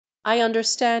I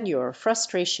understand your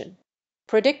frustration.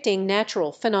 Predicting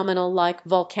natural phenomena like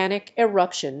volcanic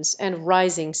eruptions and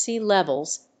rising sea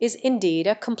levels is indeed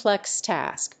a complex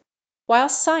task. While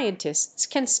scientists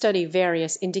can study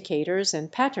various indicators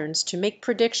and patterns to make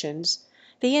predictions,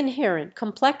 the inherent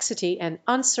complexity and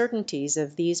uncertainties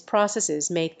of these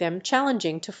processes make them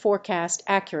challenging to forecast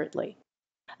accurately.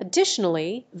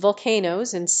 Additionally,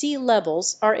 volcanoes and sea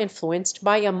levels are influenced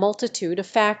by a multitude of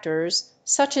factors,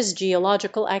 such as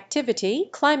geological activity,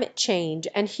 climate change,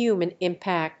 and human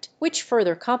impact, which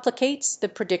further complicates the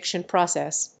prediction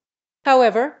process.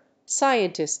 However,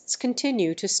 scientists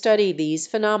continue to study these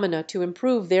phenomena to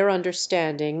improve their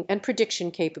understanding and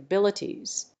prediction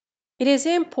capabilities. It is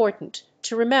important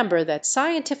to remember that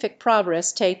scientific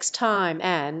progress takes time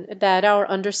and that our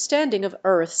understanding of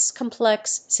Earth's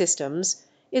complex systems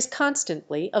is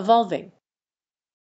constantly evolving.